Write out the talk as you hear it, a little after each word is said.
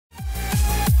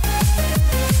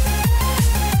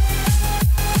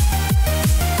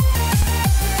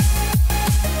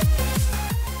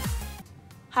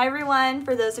Hi everyone,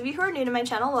 for those of you who are new to my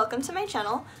channel, welcome to my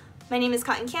channel. My name is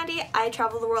Cotton Candy. I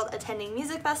travel the world attending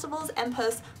music festivals and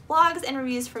post vlogs and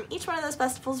reviews from each one of those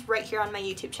festivals right here on my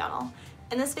YouTube channel.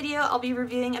 In this video, I'll be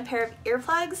reviewing a pair of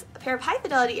earplugs, a pair of high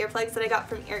fidelity earplugs that I got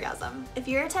from Eargasm. If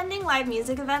you're attending live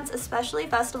music events, especially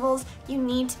festivals, you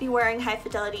need to be wearing high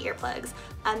fidelity earplugs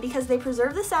because they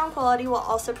preserve the sound quality while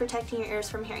also protecting your ears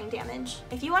from hearing damage.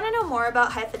 If you want to know more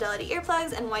about high fidelity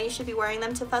earplugs and why you should be wearing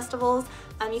them to festivals,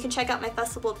 you can check out my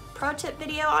festival pro tip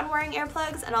video on wearing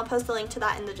earplugs, and I'll post a link to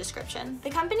that in the description. The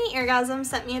company Eargasm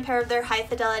sent me a pair of their high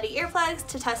fidelity earplugs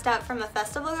to test out from a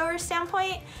festival goer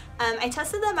standpoint. I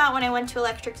tested them out when I went to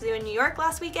Electric Zoo in New York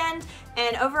last weekend,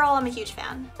 and overall I'm a huge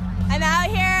fan. I'm out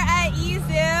here at Zoo,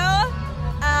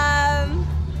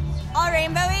 all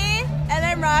rainbowy, and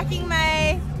I'm rocking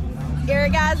my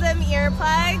Eargasm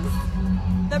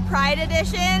earplugs, the Pride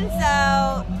edition,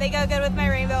 so they go good with my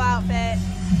rainbow outfit.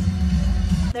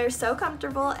 They're so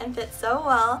comfortable and fit so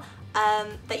well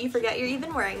that you forget you're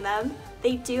even wearing them.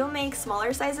 They do make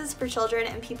smaller sizes for children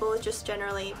and people with just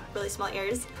generally really small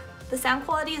ears. The sound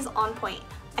quality is on point.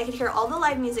 I could hear all the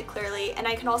live music clearly, and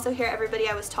I could also hear everybody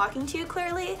I was talking to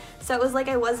clearly, so it was like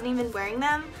I wasn't even wearing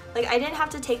them. Like, I didn't have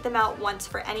to take them out once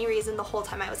for any reason the whole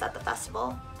time I was at the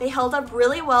festival. They held up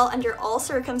really well under all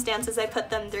circumstances I put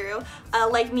them through,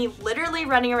 like me literally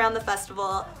running around the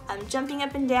festival, jumping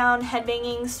up and down,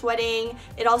 headbanging, sweating.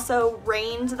 It also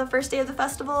rained the first day of the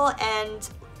festival, and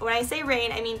when I say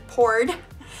rain, I mean poured,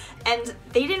 and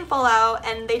they didn't fall out,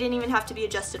 and they didn't even have to be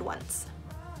adjusted once.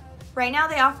 Right now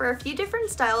they offer a few different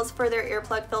styles for their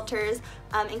earplug filters,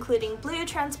 including blue,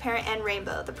 transparent, and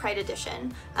rainbow, the Pride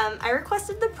edition. I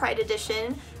requested the Pride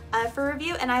edition for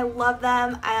review, and I love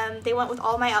them. They went with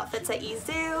all my outfits at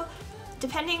Zoo.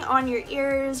 Depending on your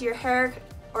ears, your hair,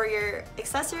 or your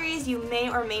accessories, you may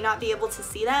or may not be able to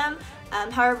see them.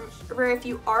 However, if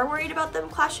you are worried about them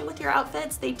clashing with your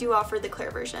outfits, they do offer the clear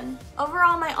version.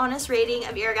 Overall, my honest rating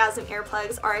of Eargasm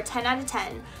earplugs are a 10 out of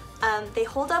 10. They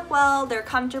hold up well, they're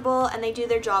comfortable, and they do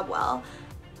their job well.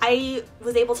 I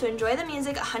was able to enjoy the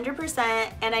music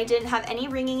 100%, and I didn't have any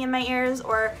ringing in my ears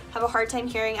or have a hard time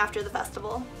hearing after the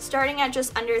festival. Starting at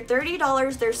just under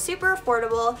 $30, they're super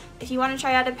affordable. If you want to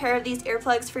try out a pair of these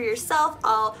earplugs for yourself,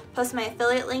 I'll post my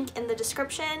affiliate link in the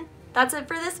description. That's it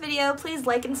for this video. Please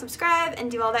like and subscribe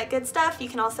and do all that good stuff. You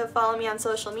can also follow me on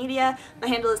social media. My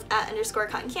handle is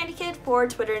 @_CottonCandyKid for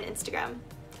Twitter and Instagram.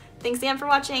 Thanks again for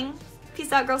watching.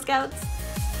 Peace out, Girl Scouts.